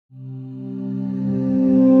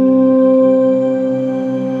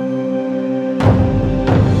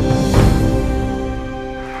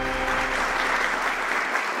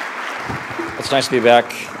It's nice to be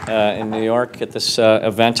back in New York at this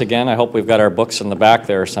event again. I hope we've got our books in the back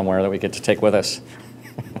there somewhere that we get to take with us.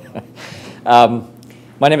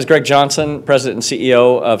 My name is Greg Johnson, President and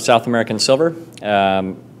CEO of South American Silver.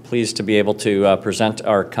 Pleased to be able to present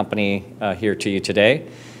our company here to you today.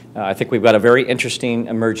 I think we've got a very interesting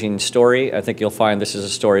emerging story. I think you'll find this is a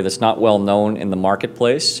story that's not well known in the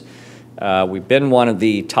marketplace. We've been one of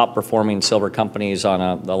the top performing silver companies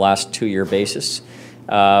on the last 2-year basis.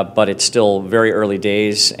 But it's still very early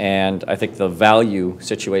days, and I think the value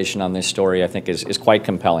situation on this story, I think, is quite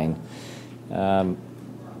compelling. We are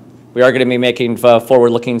going to be making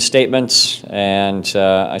forward-looking statements, and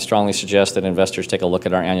I strongly suggest that investors take a look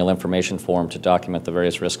at our annual information form to document the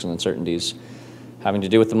various risks and uncertainties having to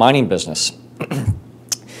do with the mining business.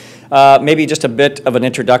 Maybe just a bit of an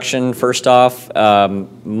introduction first off.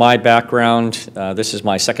 My background, this is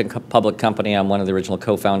my second public company. I'm one of the original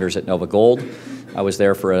co-founders at Nova Gold. I was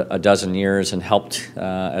there for a dozen years and helped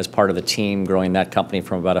as part of the team growing that company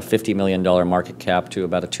from about a $50 million market cap to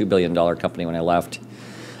about a $2 billion company when I left.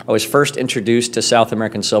 I was first introduced to South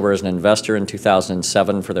American Silver as an investor in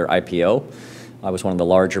 2007 for their IPO. I was one of the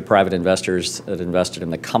larger private investors that invested in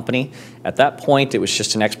the company. At that point, it was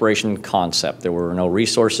just an exploration concept. There were no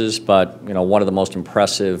resources, but one of the most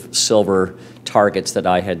impressive silver targets that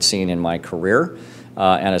I had seen in my career.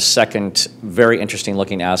 And a second very interesting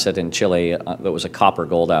looking asset in Chile that was a copper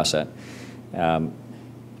gold asset.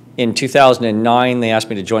 In 2009, they asked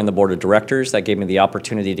me to join the board of directors. That gave me the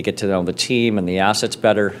opportunity to get to know the team and the assets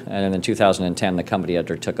better. And then in 2010, the company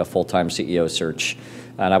undertook a full-time CEO search.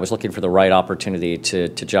 And I was looking for the right opportunity to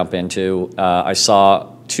jump into. I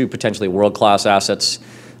saw two potentially world-class assets,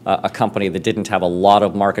 a company that didn't have a lot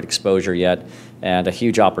of market exposure yet, and a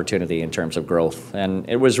huge opportunity in terms of growth. And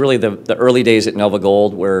it was really the early days at Nova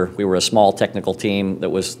Gold where we were a small technical team that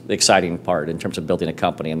was the exciting part in terms of building a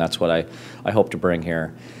company, and that's what I hope to bring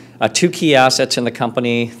here. Two key assets in the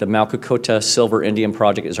company. The Malkukuta silver-indium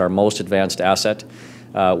project is our most advanced asset.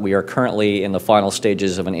 We are currently in the final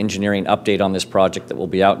stages of an engineering update on this project that will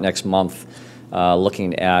be out next month,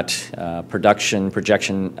 looking at production,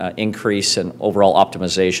 projection increase, and overall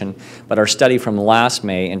optimization. But our study from last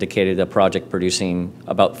May indicated a project producing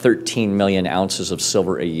about 13 million ounces of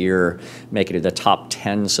silver a year, making it a top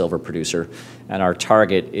 10 silver producer. And our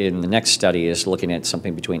target in the next study is looking at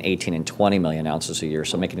something between 18 and 20 million ounces a year,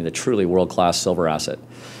 so making it a truly world-class silver asset.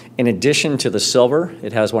 In addition to the silver,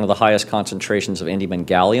 it has one of the highest concentrations of indium and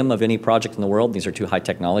gallium of any project in the world. These are two high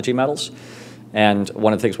technology metals. And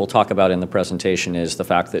one of the things we'll talk about in the presentation is the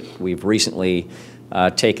fact that we've recently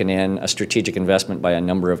taken in a strategic investment by a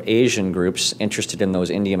number of Asian groups interested in those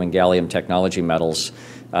indium and gallium technology metals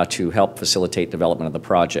to help facilitate development of the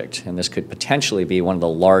project. And this could potentially be one of the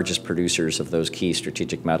largest producers of those key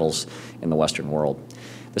strategic metals in the Western world.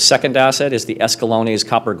 The second asset is the Escalones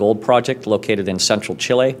copper gold project located in central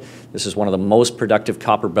Chile. This is one of the most productive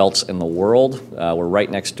copper belts in the world. We're right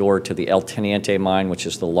next door to the El Teniente mine, which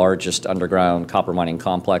is the largest underground copper mining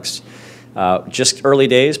complex. Just early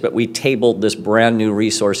days, but we tabled this brand new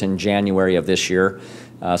resource in January of this year.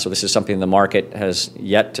 So this is something the market has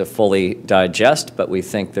yet to fully digest, but we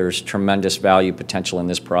think there's tremendous value potential in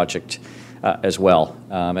this project as well.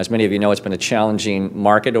 As many of you know, it's been a challenging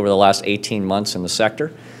market over the last 18 months in the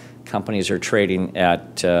sector. Companies are trading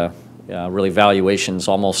at really valuations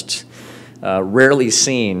almost rarely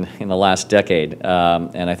seen in the last decade.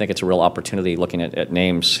 And I think it's a real opportunity looking at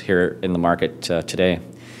names here in the market today.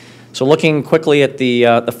 So looking quickly at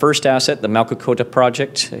the first asset, the Malkukuta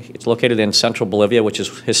project, it's located in central Bolivia, which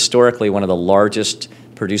is historically one of the largest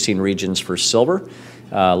producing regions for silver,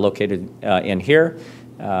 located in here.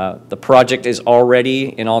 The project is already,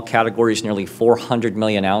 in all categories, nearly 400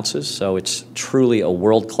 million ounces, so it's truly a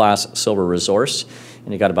world-class silver resource.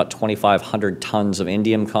 And you got about 2,500 tons of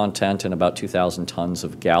indium content and about 2,000 tons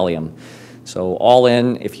of gallium. So all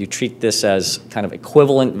in, if you treat this as kind of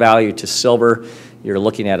equivalent value to silver, you're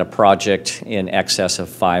looking at a project in excess of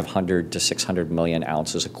 500 to 600 million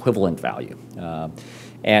ounces equivalent value.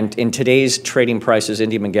 And in today's trading prices,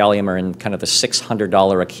 indium and gallium are in kind of the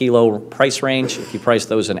 $600 a kilo price range. If you price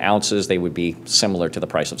those in ounces, they would be similar to the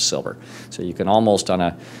price of silver. So you can almost, on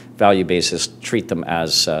a value basis, treat them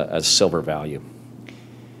as silver value.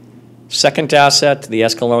 Second asset, the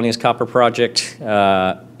Escalones copper project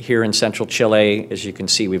here in central Chile. As you can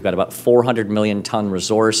see, we've got about 400 million ton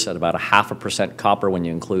resource at about 0.5% copper when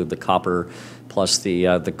you include the copper plus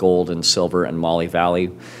the gold and silver and moly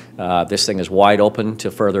valley. This thing is wide open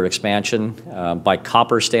to further expansion. By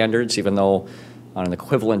copper standards, even though On an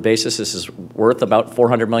equivalent basis, this is worth about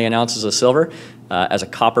 400 million ounces of silver. As a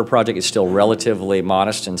copper project, it's still relatively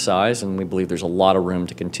modest in size, and we believe there's a lot of room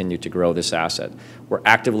to continue to grow this asset. We're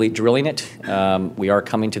actively drilling it. We are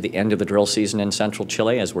coming to the end of the drill season in central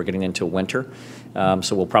Chile as we're getting into winter.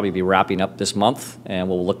 So we'll probably be wrapping up this month, and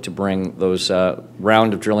we'll look to bring those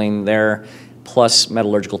round of drilling there, plus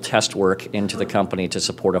metallurgical test work into the company to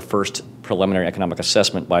support a first preliminary economic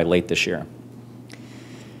assessment by late this year.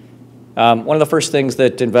 One of the first things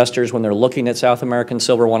that investors, when they're looking at South American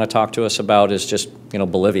silver, want to talk to us about is just,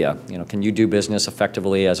 Bolivia. Can you do business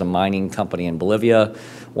effectively as a mining company in Bolivia?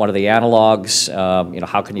 What are the analogs?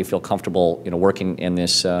 How can you feel comfortable, working in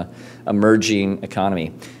this emerging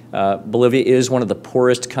economy? Bolivia is one of the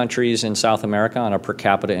poorest countries in South America on a per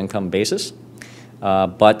capita income basis,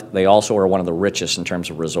 but they also are one of the richest in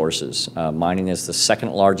terms of resources. Mining is the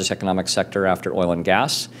second largest economic sector after oil and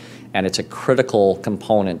gas, and it's a critical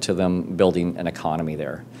component to them building an economy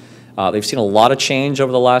there. They've seen a lot of change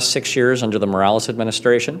over the last 6 years under the Morales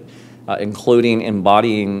administration, including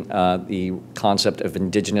embodying the concept of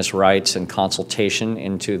indigenous rights and consultation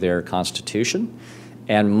into their constitution.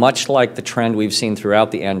 And much like the trend we've seen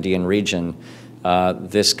throughout the Andean region,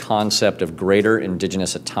 this concept of greater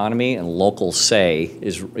indigenous autonomy and local say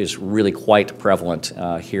is really quite prevalent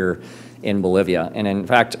here in Bolivia. And in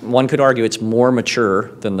fact, one could argue it's more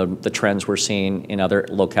mature than the trends we're seeing in other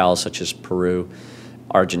locales such as Peru,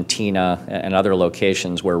 Argentina, and other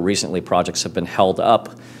locations where recently projects have been held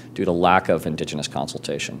up due to lack of indigenous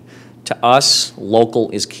consultation. To us,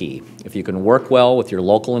 local is key. If you can work well with your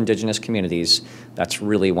local indigenous communities, that's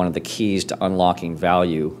really one of the keys to unlocking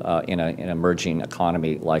value in an emerging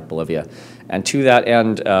economy like Bolivia. And to that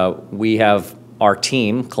end, our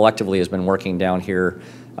team collectively has been working down here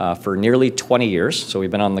for nearly 20 years, so we've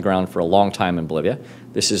been on the ground for a long time in Bolivia.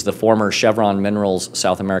 This is the former Chevron Minerals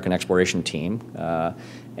South American exploration team,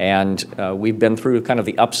 and we've been through kind of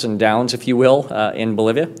the ups and downs, if you will, in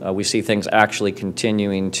Bolivia. We see things actually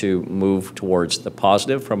continuing to move towards the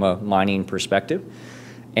positive from a mining perspective,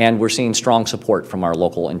 and we're seeing strong support from our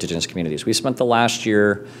local indigenous communities. We spent the last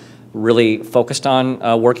year really focused on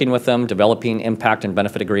working with them, developing impact and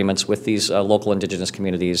benefit agreements with these local indigenous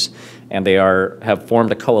communities, and they have formed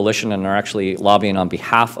a coalition and are actually lobbying on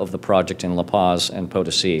behalf of the project in La Paz and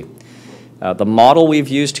Potosí. The model we've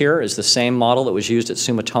used here is the same model that was used at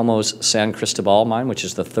Sumitomo's San Cristobal mine, which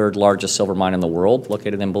is the third largest silver mine in the world,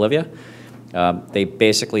 located in Bolivia. They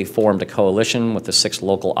basically formed a coalition with the 6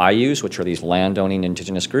 local IUs, which are these land-owning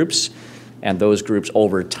indigenous groups, and those groups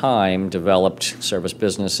over time developed service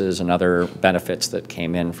businesses and other benefits that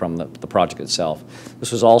came in from the project itself.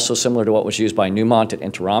 This was also similar to what was used by Newmont at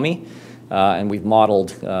Intirami, and we've modeled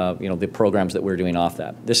the programs that we're doing off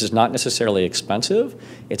that. This is not necessarily expensive.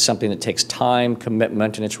 It's something that takes time,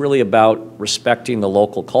 commitment, and it's really about respecting the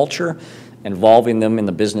local culture, involving them in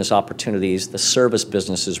the business opportunities, the service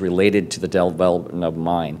businesses related to the development of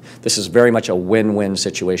mine. This is very much a win-win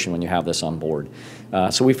situation when you have this on board.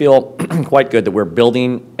 So we feel quite good that we're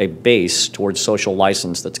building a base towards social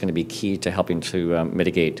license that's going to be key to helping to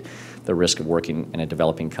mitigate the risk of working in a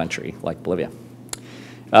developing country like Bolivia.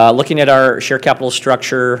 Looking at our share capital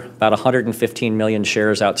structure, about 115 million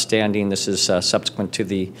shares outstanding. This is subsequent to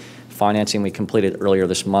the financing we completed earlier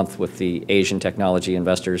this month with the Asian technology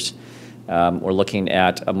investors. We're looking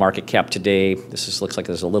at a market cap today. Looks like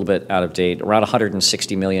it's a little bit out of date. Around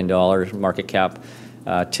 $160 million market cap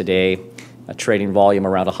today. A trading volume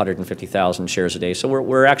around 150,000 shares a day. So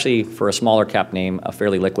we're actually, for a smaller cap name,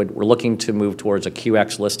 fairly liquid. We're looking to move towards a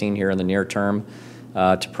QX listing here in the near term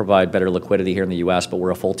to provide better liquidity here in the U.S., but we're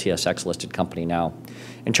a full TSX listed company now.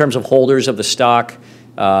 In terms of holders of the stock,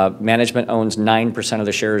 management owns 9% of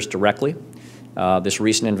the shares directly. This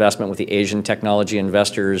recent investment with the Asian technology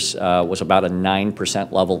investors was about a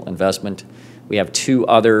 9% level investment. We have 2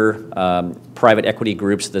 other private equity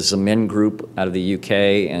groups, the Zamin Group out of the UK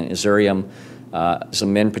and Azurium.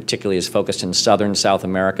 Zamin particularly is focused in southern South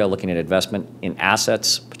America, looking at investment in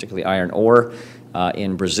assets, particularly iron ore,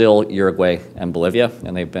 in Brazil, Uruguay, and Bolivia,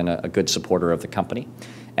 and they've been a good supporter of the company.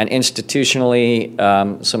 And institutionally,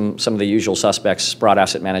 some of the usual suspects. Sprott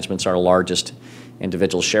Asset Management's our largest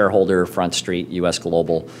individual shareholder, Front Street, US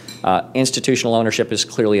Global. Institutional ownership is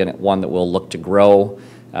clearly one that we'll look to grow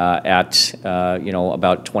at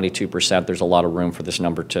about 22%. There's a lot of room for this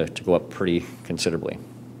number to go up pretty considerably.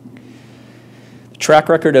 The track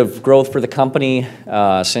record of growth for the company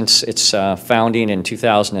since its founding in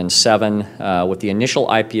 2007, with the initial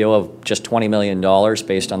IPO of just $20 million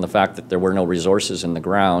based on the fact that there were no resources in the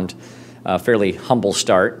ground. Fairly humble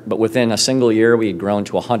start, but within a single year we had grown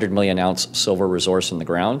to a 100 million ounce silver resource in the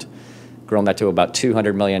ground, grown that to about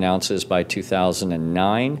 200 million ounces by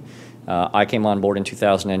 2009. I came on board in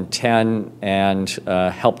 2010 and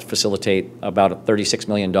helped facilitate about $36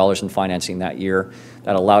 million in financing that year.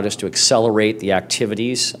 That allowed us to accelerate the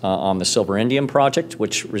activities on the silver-indium project,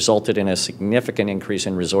 which resulted in a significant increase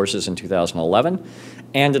in resources in 2011.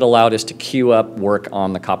 And it allowed us to queue up work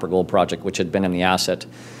on the copper-gold project, which had been in the asset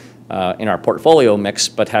in our portfolio mix,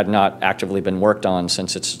 but had not actively been worked on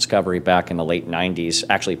since its discovery back in the late 90s,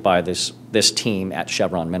 actually by this team at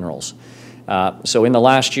Chevron Minerals. So in the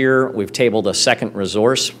last year, we've tabled a second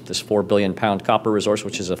resource, this 4 billion pound copper resource,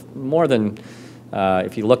 which is more than,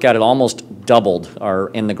 if you look at it, almost doubled our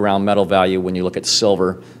in-the-ground metal value when you look at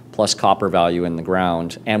silver plus copper value in the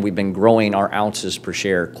ground. And we've been growing our ounces per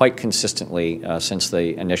share quite consistently since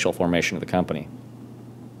the initial formation of the company.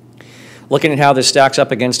 Looking at how this stacks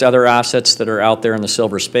up against other assets that are out there in the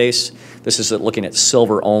silver space, this is looking at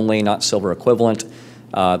silver only, not silver equivalent.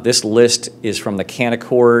 This list is from the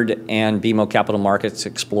Canaccord and BMO Capital Markets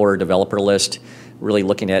Explorer Developer List, really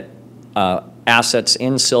looking at assets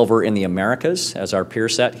in silver in the Americas as our peer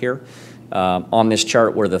set here. On this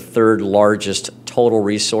chart, we're the third largest total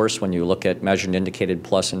resource when you look at measured and indicated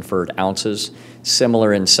plus inferred ounces,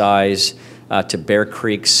 similar in size to Bear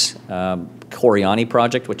Creek's Coriani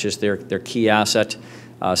project, which is their key asset,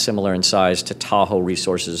 similar in size to Tahoe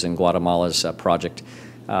Resources in Guatemala's project.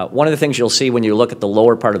 One of the things you'll see when you look at the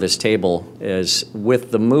lower part of this table is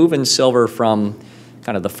with the move in silver from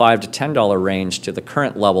kind of the $5 to $10 range to the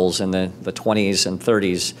current levels in the 20s and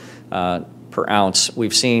 30s per ounce,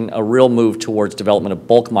 we've seen a real move towards development of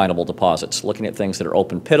bulk mineable deposits, looking at things that are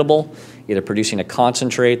open pittable, either producing a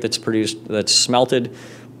concentrate that's smelted,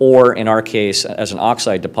 or in our case, as an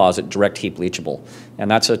oxide deposit, direct heap leachable. And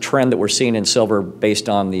that's a trend that we're seeing in silver based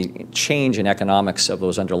on the change in economics of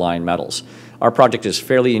those underlying metals. Our project is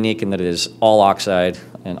fairly unique in that it is all oxide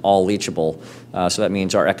and all leachable, so that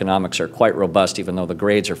means our economics are quite robust even though the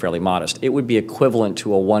grades are fairly modest. It would be equivalent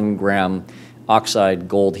to a 1 gram oxide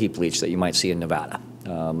gold heap leach that you might see in Nevada,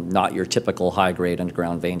 not your typical high-grade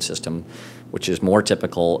underground vein system, which is more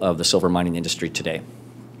typical of the silver mining industry today.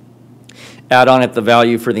 Add on it the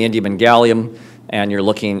value for the indium and gallium, and you're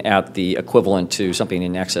looking at the equivalent to something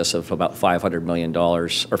in excess of about $500 million or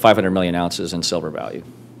 500 million ounces in silver value.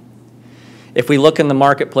 If we look in the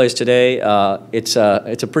marketplace today, it's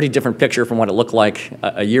a pretty different picture from what it looked like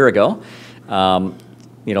a year ago.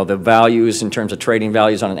 You know, the values in terms of trading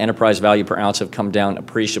values on an enterprise value per ounce have come down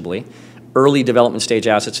appreciably. Early development stage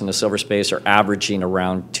assets in the silver space are averaging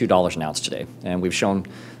around $2 an ounce today, and we've shown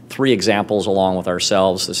 3 examples along with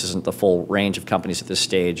ourselves. This isn't the full range of companies at this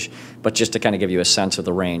stage, but just to kind of give you a sense of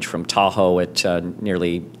the range from Tahoe at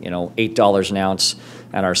nearly $8 an ounce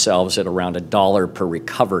and ourselves at around $1 per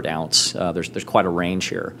recovered ounce. There's quite a range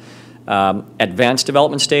here. Advanced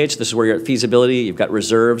development stage, this is where you're at feasibility, you've got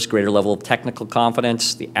reserves, greater level of technical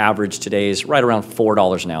confidence. The average today is right around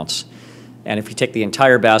 $4 an ounce. And if you take the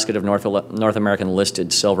entire basket of North American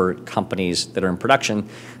listed silver companies that are in production,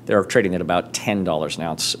 they're trading at about $10 an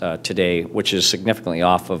ounce today, which is significantly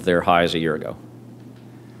off of their highs a year ago.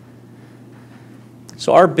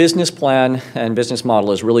 So our business plan and business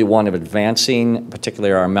model is really one of advancing,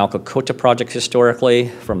 particularly our Malcocota project historically,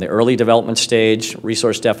 from the early development stage,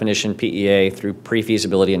 resource definition, PEA, through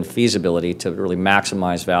pre-feasibility and feasibility to really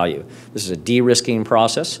maximize value. This is a de-risking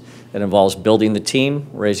process. It involves building the team,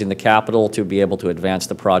 raising the capital to be able to advance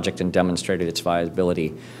the project and demonstrate its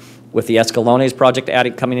viability. With the Escalones project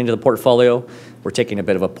coming into the portfolio, we're taking a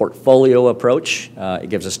bit of a portfolio approach. It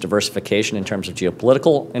gives us diversification in terms of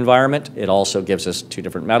geopolitical environment. It also gives us 2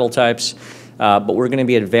 different metal types. But we're going to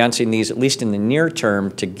be advancing these, at least in the near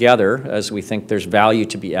term, together, as we think there's value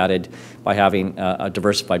to be added by having a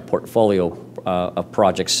diversified portfolio of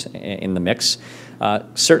projects in the mix.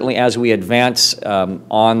 Certainly as we advance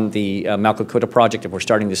on the Malcocota project, if we're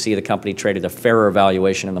starting to see the company trade at a fairer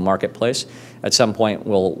valuation in the marketplace, at some point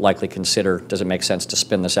we'll likely consider, does it make sense to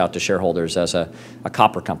spin this out to shareholders as a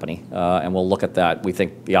copper company? And we'll look at that. We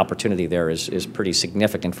think the opportunity there is pretty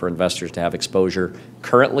significant for investors to have exposure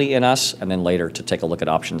currently in us and then later to take a look at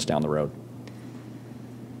options down the road.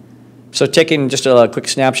 So taking just a quick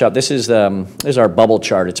snapshot, this is our bubble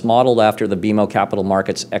chart. It's modeled after the BMO Capital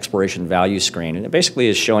Markets Exploration Value Screen, and it basically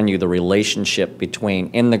is showing you the relationship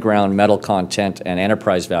between in-the-ground metal content and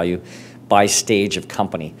enterprise value by stage of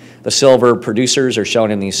company. The silver producers are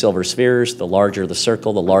shown in these silver spheres. The larger the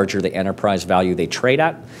circle, the larger the enterprise value they trade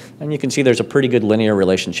at, and you can see there's a pretty good linear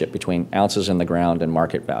relationship between ounces in the ground and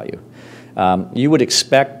market value. You would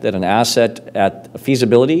expect that an asset at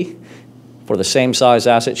feasibility for the same size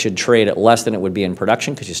asset should trade at less than it would be in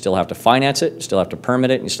production because you still have to finance it, you still have to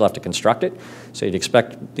permit it, and you still have to construct it. So you'd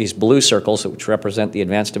expect these blue circles, which represent the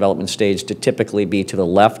advanced development stage, to typically be to the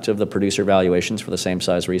left of the producer valuations for the same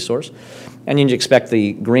size resource. And you'd expect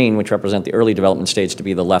the green, which represent the early development stage, to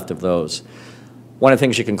be the left of those. One of the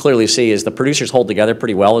things you can clearly see is the producers hold together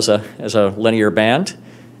pretty well as a linear band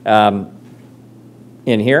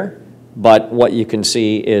in here. But what you can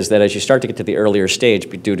see is that as you start to get to the earlier stage,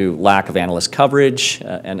 due to lack of analyst coverage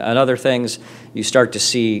and other things, you start to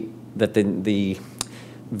see that the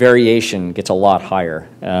variation gets a lot higher.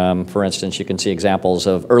 For instance, you can see examples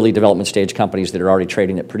of early development stage companies that are already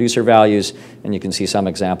trading at producer values, and you can see some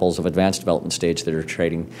examples of advanced development stage that are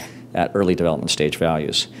trading at early development stage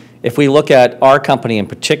values. If we look at our company in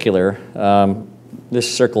particular,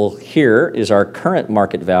 this circle here is our current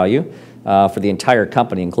market value for the entire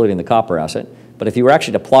company, including the copper asset. But if you were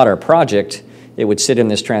actually to plot our project, it would sit in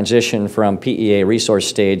this transition from PEA resource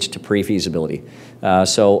stage to pre-feasibility.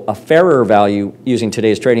 So a fairer value using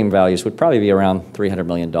today's trading values would probably be around $300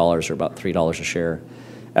 million or about $3 a share.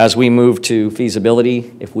 As we move to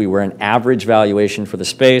feasibility, if we were an average valuation for the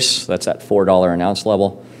space, that's at $4 an ounce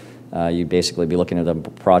level, you'd basically be looking at a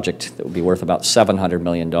project that would be worth about $700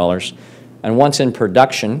 million. And once in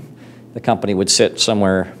production, the company would sit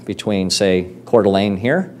somewhere between, say, Coeur d'Alene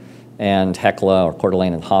here and Hecla or Coeur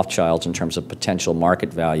d'Alene and Hochschild in terms of potential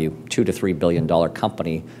market value, $2 to $3 billion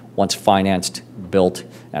company once financed, built,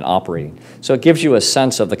 and operating. So it gives you a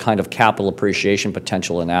sense of the kind of capital appreciation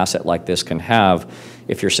potential an asset like this can have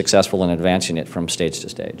if you're successful in advancing it from stage to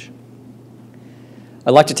stage.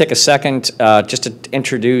 I'd like to take a second just to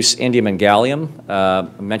introduce indium and gallium.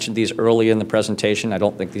 I mentioned these early in the presentation. I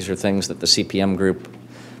don't think these are things that the CPM group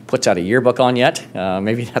puts out a yearbook on yet.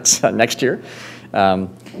 Maybe that's next year.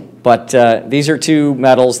 But these are two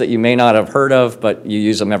metals that you may not have heard of, but you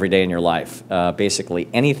use them every day in your life. Basically,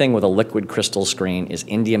 anything with a liquid crystal screen is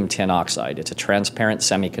indium tin oxide. It's a transparent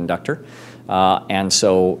semiconductor. And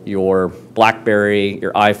so your BlackBerry,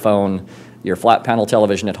 your iPhone, your flat panel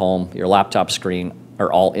television at home, your laptop screen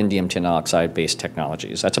are all indium tin oxide based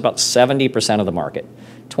technologies. That's about 70% of the market.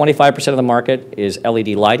 25% of the market is LED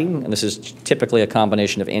lighting, and this is typically a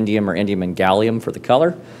combination of indium or indium and gallium for the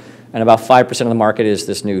color. And about 5% of the market is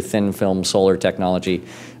this new thin film solar technology,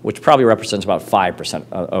 which probably represents about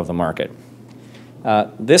 5% of the market.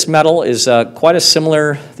 This metal is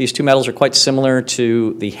these two metals are quite similar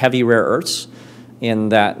to the heavy rare earths in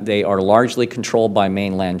that they are largely controlled by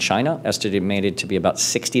mainland China, estimated to be about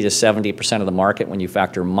 60 to 70% of the market when you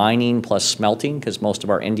factor mining plus smelting, because most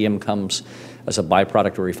of our indium comes as a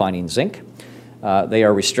byproduct of refining zinc. They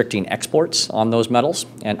are restricting exports on those metals,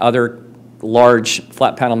 and other large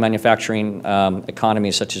flat panel manufacturing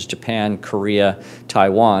economies such as Japan, Korea,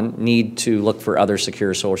 Taiwan need to look for other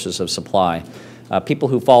secure sources of supply. People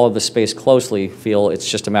who follow the space closely feel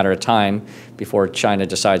it's just a matter of time before China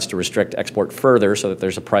decides to restrict export further so that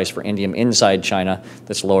there's a price for indium inside China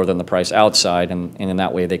that's lower than the price outside, and in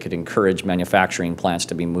that way they could encourage manufacturing plants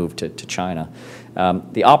to be moved to China.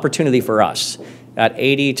 The opportunity for us at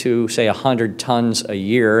 80 to say 100 tons a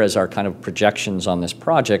year as our kind of projections on this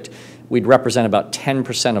project, we'd represent about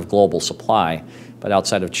 10% of global supply. But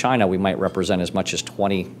outside of China, we might represent as much as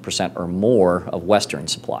 20% or more of Western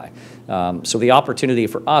supply. So the opportunity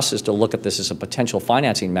for us is to look at this as a potential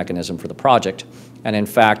financing mechanism for the project. And in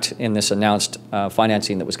fact, in this announced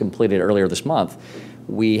financing that was completed earlier this month,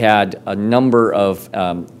 we had a number of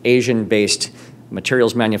Asian-based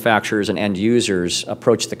materials manufacturers and end users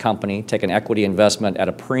approach the company, take an equity investment at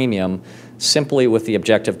a premium, simply with the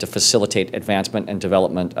objective to facilitate advancement and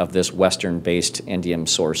development of this Western-based indium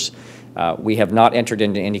source. We have not entered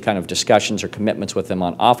into any kind of discussions or commitments with them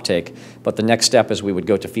on offtake, but the next step as we would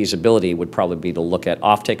go to feasibility would probably be to look at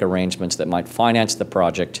offtake arrangements that might finance the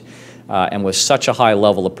project. And with such a high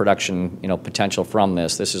level of production potential from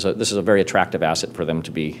this is a very attractive asset for them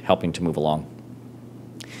to be helping to move along.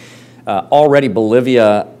 Already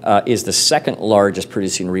Bolivia is the second largest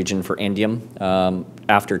producing region for indium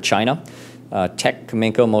after China. Tech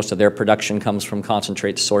Cominco, most of their production comes from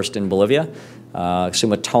concentrates sourced in Bolivia.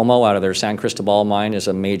 Sumitomo out of their San Cristobal mine is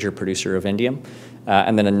a major producer of indium.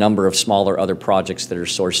 And then a number of smaller other projects that are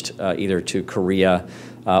sourced either to Korea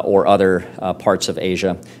or other parts of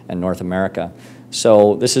Asia and North America.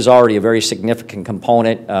 So this is already a very significant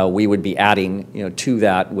component. We would be adding to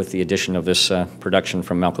that with the addition of this production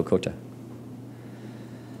from Malcocota.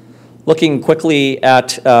 Looking quickly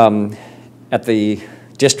at the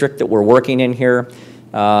district that we're working in here,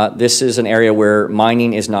 this is an area where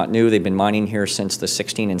mining is not new. They've been mining here since the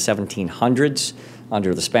 1600s and 1700s.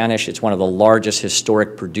 under the Spanish. It's one of the largest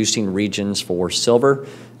historic producing regions for silver.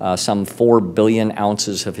 Some 4 billion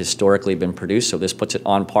ounces have historically been produced, so this puts it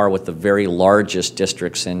on par with the very largest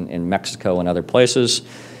districts in Mexico and other places.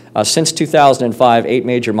 Since 2005, 8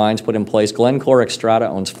 major mines put in place. Glencore Xstrata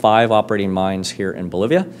owns 5 operating mines here in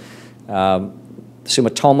Bolivia.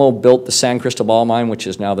 Sumitomo built the San Cristobal mine, which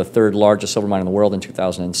is now the 3rd largest silver mine in the world, in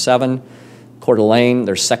 2007. Coeur d'Alene,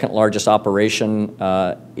 their 2nd largest operation,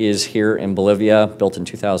 is here in Bolivia, built in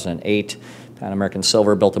 2008. Pan American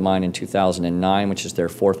Silver built a mine in 2009, which is their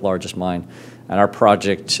 4th largest mine. And our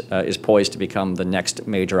project is poised to become the next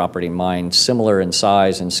major operating mine, similar in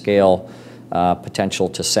size and scale, potential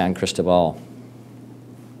to San Cristobal.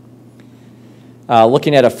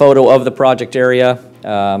 Looking at a photo of the project area,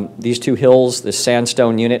 these 2 hills, the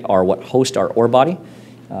sandstone unit, are what host our ore body.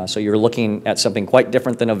 So you're looking at something quite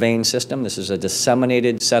different than a vein system. This is a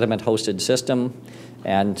disseminated sediment-hosted system,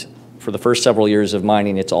 and for the first several years of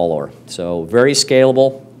mining, it's all ore. So very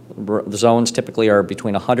scalable. The zones typically are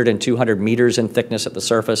between 100 and 200 meters in thickness at the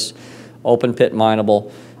surface, open pit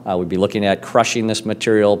mineable. We'd be looking at crushing this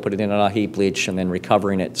material, putting it in a heap leach, and then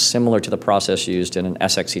recovering it, similar to the process used in an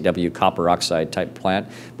SXEW copper oxide type plant,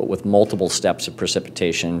 but with multiple steps of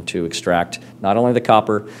precipitation to extract not only the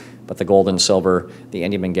copper, but the gold and silver, the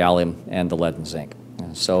indium and gallium, and the lead and zinc.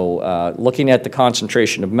 So looking at the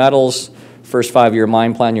concentration of metals, first 5-year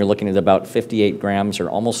mine plan, you're looking at about 58 grams or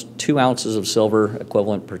almost 2 ounces of silver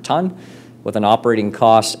equivalent per ton, with an operating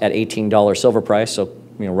cost at $18 silver price, so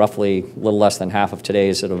roughly a little less than half of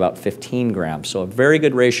today's at about 15 grams. So a very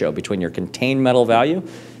good ratio between your contained metal value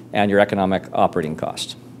and your economic operating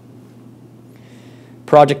cost.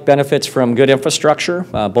 Project benefits from good infrastructure.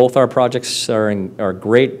 Both our projects are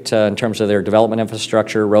great in terms of their development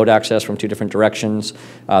infrastructure, road access from 2 different directions.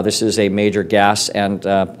 This is a major gas and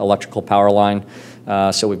electrical power line.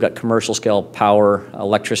 So we've got commercial scale power,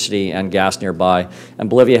 electricity, and gas nearby. And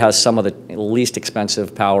Bolivia has some of the least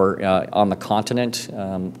expensive power on the continent.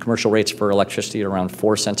 Commercial rates for electricity are around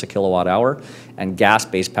 4 cents a kilowatt hour, and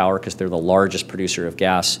gas-based power, because they're the largest producer of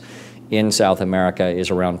gas in South America,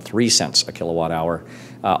 is around 3 cents a kilowatt hour.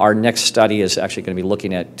 Our next study is actually going to be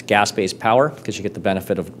looking at gas-based power, because you get the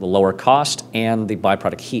benefit of the lower cost and the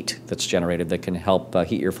byproduct heat that's generated that can help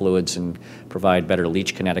heat your fluids and provide better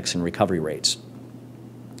leach kinetics and recovery rates.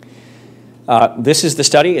 This is the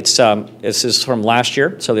study. This is from last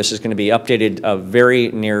year, so this is going to be updated very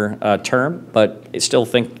near term, but I still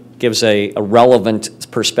think gives a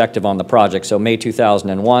relevant perspective on the project. So May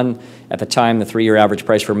 2001, at the time, the 3-year average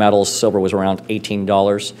price for metals, silver was around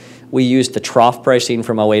 $18. We used the trough pricing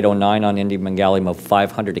from 08-09 on indium and gallium of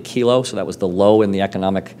 $500 a kilo, so that was the low in the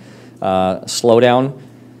economic slowdown.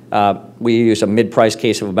 We used a mid-price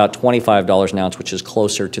case of about $25 an ounce, which is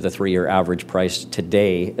closer to the 3-year average price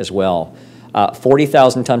today as well.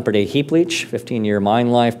 40,000 ton per day heap leach, 15-year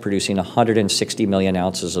mine life, producing 160 million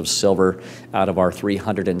ounces of silver out of our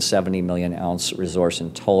 370 million ounce resource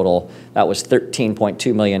in total. That was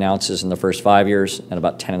 13.2 million ounces in the first 5 years and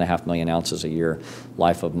about 10.5 million ounces a year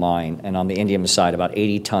life of mine. And on the indium side, about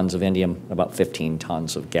 80 tons of indium, about 15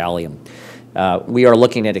 tons of gallium. We are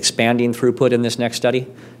looking at expanding throughput in this next study.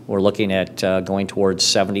 We're looking at going towards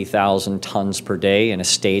 70,000 tons per day in a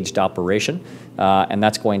staged operation, and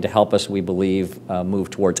that's going to help us, we believe, move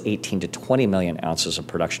towards 18 to 20 million ounces of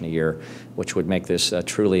production a year, which would make this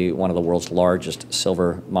truly one of the world's largest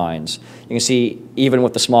silver mines. You can see, even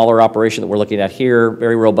with the smaller operation that we're looking at here,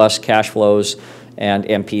 very robust cash flows and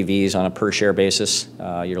MPVs on a per-share basis.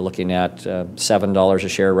 You're looking at $7 a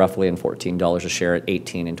share roughly and $14 a share at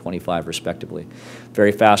 18 and 25 respectively.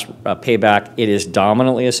 Very fast payback. It is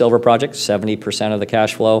dominantly a silver project. 70% of the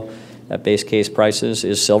cash flow at base case prices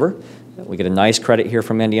is silver. We get a nice credit here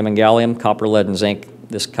from indium and gallium, copper, lead, and zinc.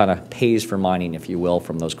 This kind of pays for mining, if you will,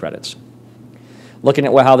 from those credits. Looking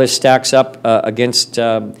at how this stacks up against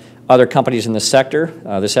other companies in the sector.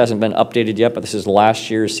 This hasn't been updated yet, but this is last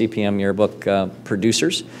year's CPM yearbook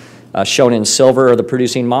producers. Shown in silver are the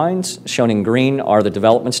producing mines. Shown in green are the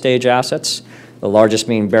development stage assets. The largest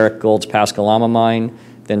being Barrick Gold's Pascua-Lama mine.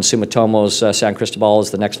 Then Sumitomo's San Cristobal is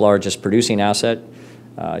the next largest producing asset.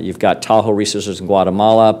 You've got Tahoe Resources in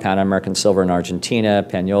Guatemala, Pan American Silver in Argentina,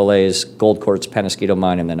 Peñoles, Goldcorp's Penasquito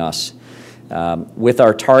mine, and then us. With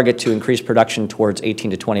our target to increase production towards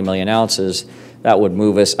 18 to 20 million ounces, that would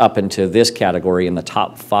move us up into this category in the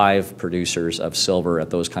top 5 producers of silver at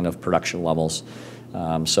those kind of production levels.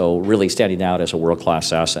 So really standing out as a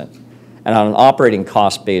world-class asset. And on an operating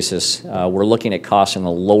cost basis, we're looking at costs in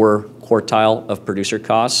the lower quartile of producer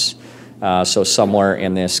costs. So somewhere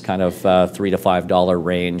in this kind of $3 to $5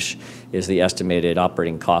 range. is the estimated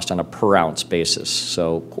operating cost on a per ounce basis.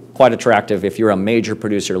 So quite attractive if you're a major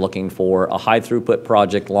producer looking for a high throughput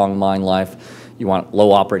project, long mine life. You want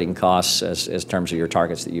low operating costs as terms of your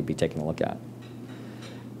targets that you'd be taking a look at.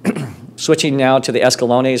 Switching now to the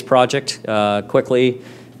Escalones project quickly.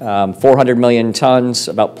 400 million tons,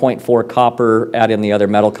 about 0.4 copper, add in the other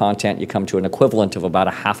metal content, you come to an equivalent of about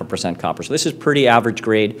 0.5% copper. So this is pretty average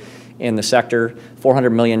grade in the sector. 400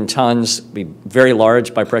 million tons, be very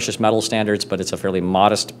large by precious metal standards, but it's a fairly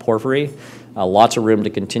modest porphyry. Lots of room to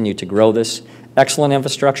continue to grow this. Excellent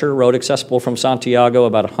infrastructure, road accessible from Santiago,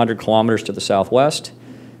 about 100 kilometers to the southwest.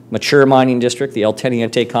 Mature mining district, the El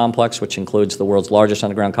Teniente complex, which includes the world's largest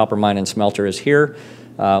underground copper mine and smelter, is here.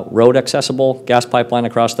 Road accessible, gas pipeline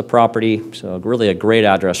across the property, so really a great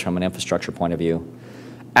address from an infrastructure point of view.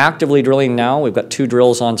 Actively drilling now, we've got 2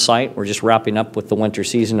 drills on site. We're just wrapping up with the winter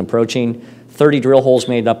season approaching. 30 drill holes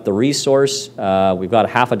made up the resource. We've got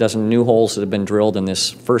 6 new holes that have been drilled in this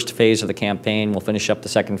first phase of the campaign. We'll finish up the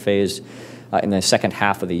second phase in the second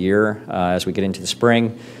half of the year as we get into the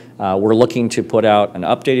spring. We're looking to put out an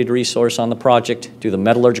updated resource on the project, do the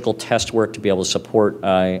metallurgical test work to be able to support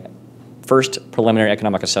first preliminary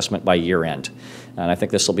economic assessment by year end. And I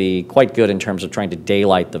think this will be quite good in terms of trying to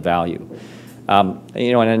daylight the value.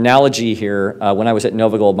 You know, an analogy here, when I was at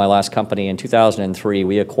NovaGold, my last company, in 2003,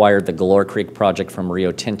 we acquired the Galore Creek project from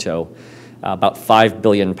Rio Tinto, about 5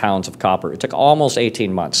 billion pounds of copper. It took almost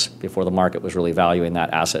 18 months before the market was really valuing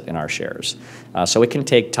that asset in our shares. So it can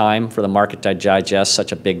take time for the market to digest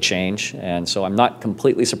such a big change, and so I'm not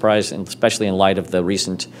completely surprised, and especially in light of the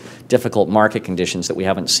recent difficult market conditions, that we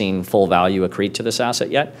haven't seen full value accrete to this asset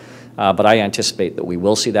yet. But I anticipate that we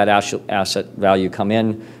will see that asset value come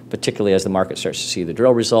in, particularly as the market starts to see the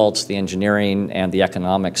drill results, the engineering, and the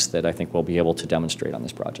economics that I think we'll be able to demonstrate on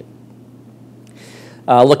this project.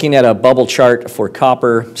 Looking at a bubble chart for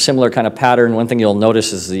copper, similar kind of pattern. One thing you'll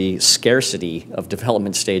notice is the scarcity of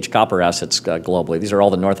development stage copper assets globally. These are all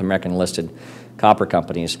the North American listed copper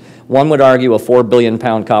companies. One would argue a 4 billion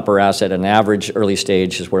pound copper asset, an average early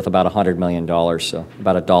stage, is worth about $100 million, so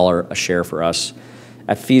about $1 a share for us.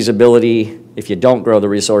 At feasibility, if you don't grow the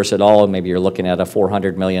resource at all, maybe you're looking at a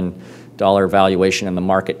 $400 million valuation in the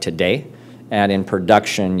market today. And in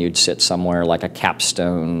production, you'd sit somewhere like a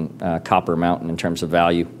Capstone Copper Mountain in terms of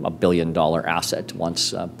value, $1 billion asset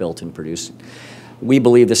once built and produced. We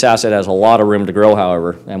believe this asset has a lot of room to grow,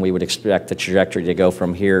 however, and we would expect the trajectory to go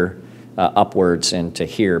from here upwards and to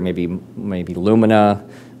here. Maybe Lumina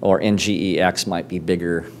or NGEX might be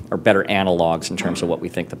bigger or better analogs in terms of what we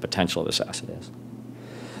think the potential of this asset is.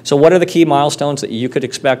 So what are the key milestones that you could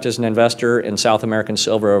expect as an investor in South American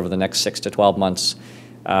silver over the next 6 to 12 months?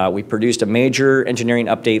 We produced a major engineering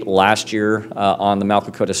update last year on the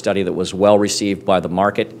Malcocota study that was well received by the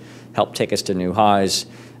market, helped take us to new highs.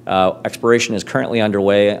 Exploration is currently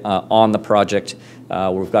underway on the project.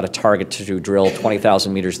 We've got a target to drill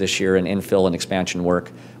 20,000 meters this year in infill and expansion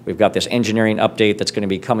work. We've got this engineering update that's going to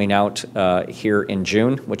be coming out here in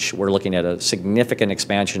June, which we're looking at a significant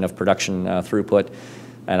expansion of production throughput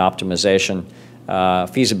and optimization.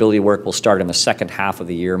 Feasibility work will start in the second half of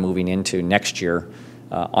the year, moving into next year.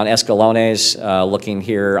 On Escalones, looking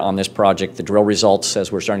here on this project, the drill results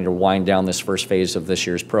as we're starting to wind down this first phase of this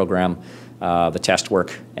year's program, the test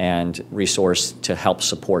work and resource to help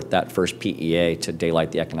support that first PEA to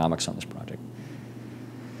daylight the economics on this project.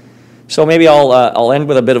 So maybe I'll end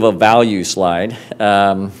with a bit of a value slide.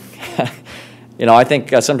 You know, I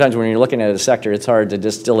think sometimes when you're looking at a sector, it's hard to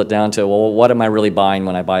distill it down to, well, what am I really buying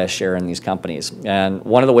when I buy a share in these companies? And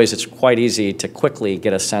one of the ways it's quite easy to quickly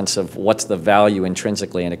get a sense of what's the value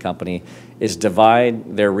intrinsically in a company is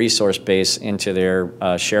divide their resource base into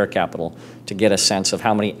their share capital to get a sense of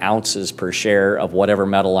how many ounces per share of whatever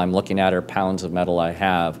metal I'm looking at or pounds of metal I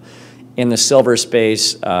have. In the silver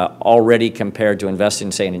space, already compared to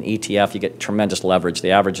investing, say, in an ETF, you get tremendous leverage.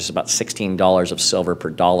 The average is about $16 of silver per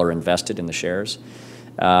dollar invested in the shares,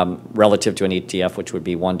 relative to an ETF, which would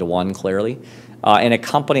be 1-to-1, clearly. In a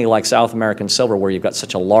company like South American Silver, where you've got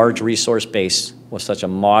such a large resource base with such a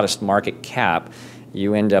modest market cap,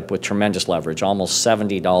 you end up with tremendous leverage, almost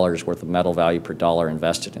 $70 worth of metal value per dollar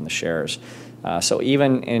invested in the shares. So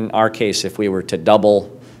even in our case, if we were to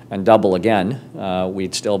double and double again,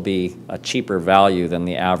 we'd still be a cheaper value than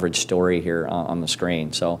the average story here on the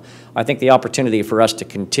screen. So I think the opportunity for us to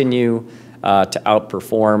continue to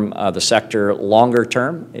outperform the sector longer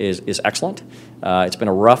term is excellent. It's been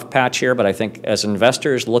a rough patch here, but I think as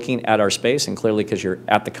investors looking at our space, and clearly because you're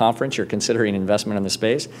at the conference, you're considering investment in the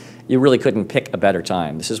space, you really couldn't pick a better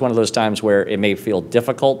time. This is one of those times where it may feel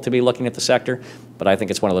difficult to be looking at the sector, but I think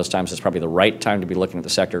it's one of those times it's probably the right time to be looking at the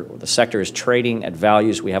sector. The sector is trading at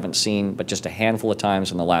values we haven't seen but just a handful of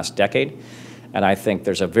times in the last decade. And I think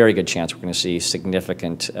there's a very good chance we're going to see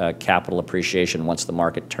significant capital appreciation once the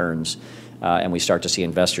market turns and we start to see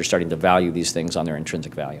investors starting to value these things on their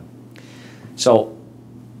intrinsic value. So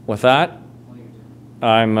with that,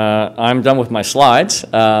 I'm done with my slides,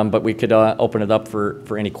 but we could open it up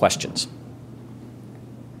for any questions.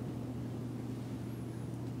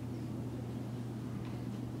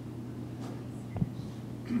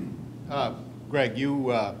 Greg,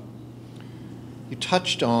 you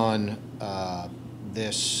touched on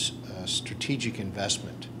this strategic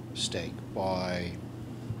investment stake by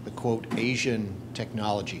the, quote, Asian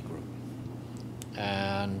Technology Group.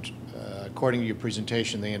 And according to your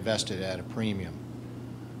presentation, they invested at a premium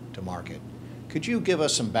to market. Could you give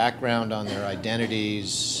us some background on their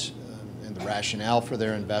identities and the rationale for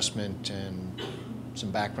their investment and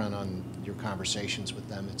some background on your conversations with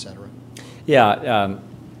them, et cetera? Yeah.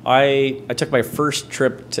 I took my first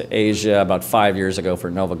trip to Asia about 5 years ago for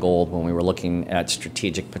Nova Gold when we were looking at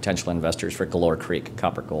strategic potential investors for Galore Creek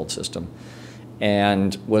copper gold system,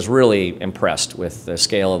 and was really impressed with the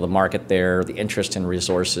scale of the market there, the interest in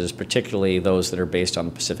resources, particularly those that are based on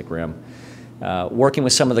the Pacific Rim. Working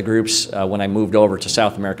with some of the groups when I moved over to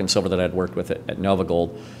South American Silver that I'd worked with at Nova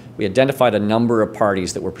Gold, we identified a number of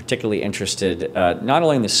parties that were particularly interested not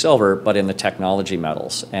only in the silver but in the technology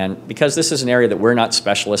metals. And because this is an area that we're not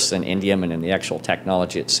specialists in indium and in the actual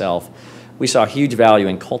technology itself, we saw huge value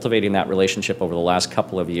in cultivating that relationship over the last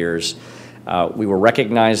couple of years. We were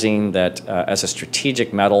recognizing that as a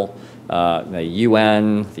strategic metal, the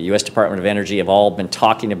UN, the US Department of Energy have all been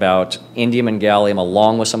talking about indium and gallium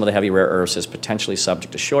along with some of the heavy rare earths as potentially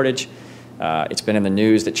subject to shortage. It's been in the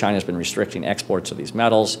news that China's been restricting exports of these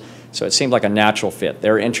metals, so it seemed like a natural fit.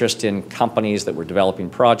 Their interest in companies that were developing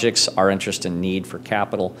projects, our interest in need for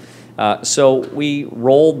capital. So we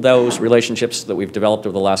rolled those relationships that we've developed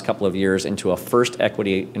over the last couple of years into a first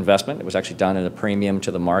equity investment. It was actually done at a premium to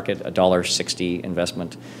the market, a $1.60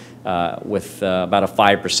 investment with about a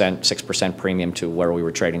 5%, 6% premium to where we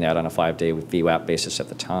were trading at on a 5-day VWAP basis at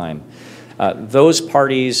the time. Those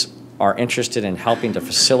parties are interested in helping to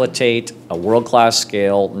facilitate a world-class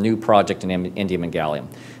scale new project in indium and gallium.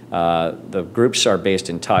 The groups are based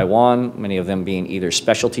in Taiwan, many of them being either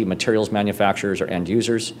specialty materials manufacturers or end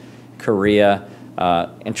users, Korea,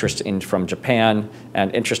 interest from Japan,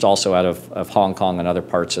 and interest also out of Hong Kong and other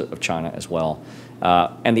parts of China as well.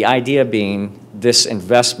 And the idea being this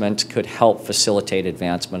investment could help facilitate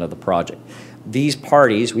advancement of the project. These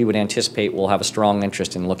parties, we would anticipate, will have a strong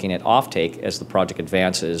interest in looking at offtake as the project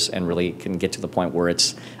advances and really can get to the point where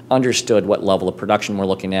it's understood what level of production we're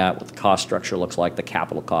looking at, what the cost structure looks like, the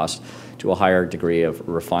capital cost, to a higher degree of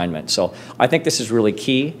refinement. So I think this is really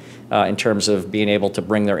key in terms of being able to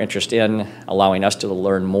bring their interest in, allowing us to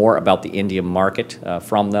learn more about the indium market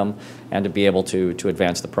from them, and to be able to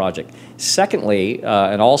advance the project. Secondly,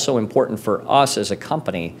 and also important for us as a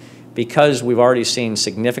company, because we've already seen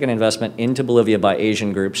significant investment into Bolivia by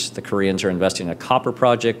Asian groups. The Koreans are investing in a copper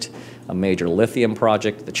project, a major lithium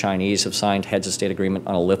project. The Chinese have signed heads of state agreement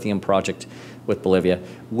on a lithium project with Bolivia.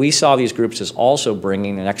 We saw these groups as also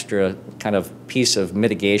bringing an extra kind of piece of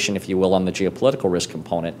mitigation, if you will, on the geopolitical risk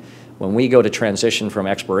component. When we go to transition from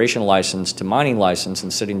exploration license to mining license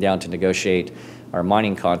and sitting down to negotiate our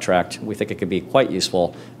mining contract, we think it could be quite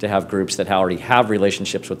useful to have groups that already have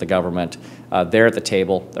relationships with the government. They're at the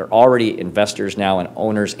table. They're already investors now and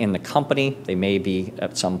owners in the company. They may be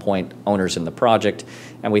at some point owners in the project,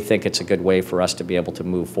 and we think it's a good way for us to be able to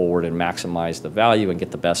move forward and maximize the value and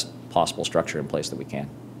get the best possible structure in place that we can.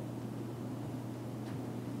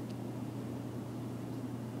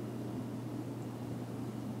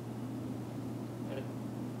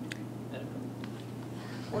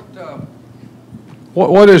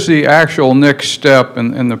 What is the actual next step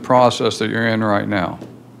in the process that you're in right now?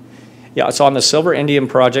 Yeah, so on the silver-indium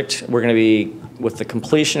project, we're going to be, with the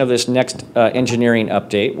completion of this next engineering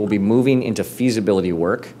update, we'll be moving into feasibility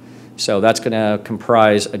work. So that's going to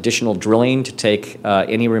comprise additional drilling to take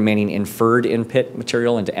any remaining inferred in-pit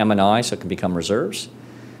material into M&I so it can become reserves.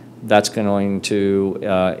 That's going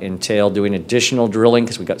to entail doing additional drilling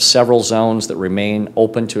because we've got several zones that remain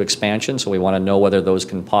open to expansion, so we want to know whether those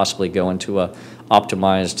can possibly go into a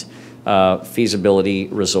optimized feasibility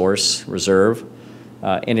reserve.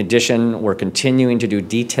 In addition, we're continuing to do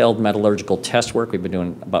detailed metallurgical test work. We've been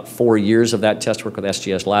doing about 4 years of that test work with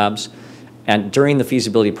SGS Labs. And during the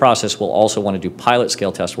feasibility process, we'll also want to do pilot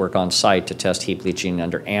scale test work on site to test heap leaching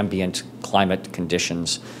under ambient climate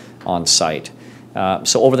conditions on site.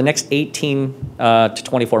 So over the next 18 to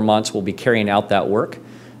 24 months, we'll be carrying out that work.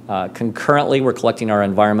 Concurrently, we're collecting our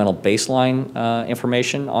environmental baseline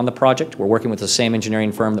information on the project. We're working with the same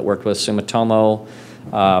engineering firm that worked with Sumitomo,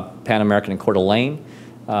 Pan American, and Coeur d'Alene.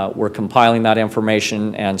 We're compiling that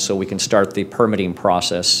information, and so we can start the permitting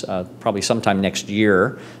process probably sometime next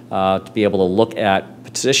year to be able to look at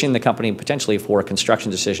positioning the company potentially for a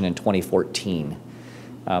construction decision in 2014.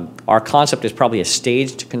 Our concept is probably a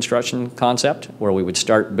staged construction concept where we would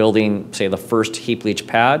start building, say, the first heap leach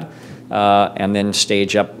pad and then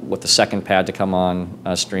stage up with the second pad to come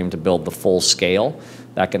on stream to build the full scale.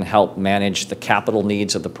 That can help manage the capital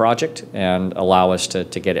needs of the project and allow us to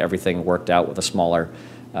get everything worked out with a smaller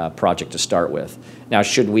project to start with. Now,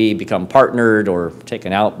 should we become partnered or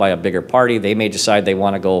taken out by a bigger party, they may decide they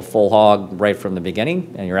want to go full hog right from the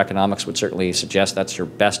beginning, and your economics would certainly suggest that's your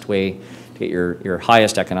best way to get your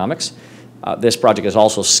highest economics. This project is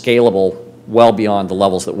also scalable well beyond the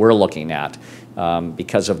levels that we're looking at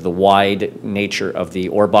because of the wide nature of the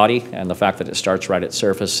ore body and the fact that it starts right at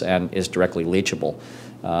surface and is directly leachable.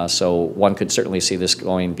 So one could certainly see this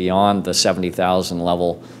going beyond the 70,000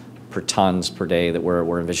 level per tons per day that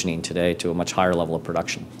we're envisioning today to a much higher level of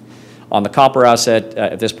production. On the copper asset,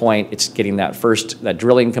 at this point, it's getting that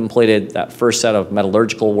drilling completed, that first set of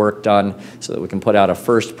metallurgical work done so that we can put out a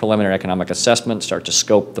first preliminary economic assessment, start to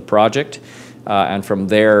scope the project, and from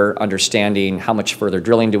there, understanding how much further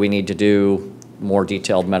drilling do we need to do, more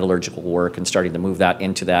detailed metallurgical work, and starting to move that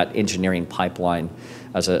into that engineering pipeline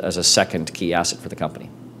as a second key asset for the company.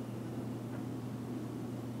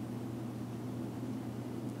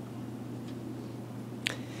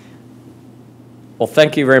 Well,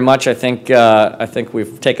 thank you very much. I think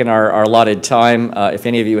we've taken our allotted time. If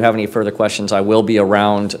any of you have any further questions, I will be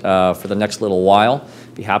around for the next little while.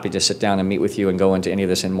 Be happy to sit down and meet with you and go into any of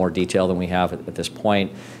this in more detail than we have at this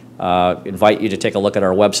point. Invite you to take a look at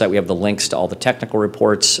our website. We have the links to all the technical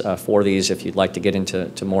reports for these if you'd like to get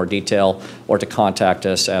into more detail, or to contact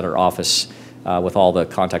us at our office with all the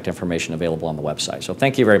contact information available on the website. So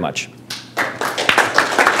thank you very much.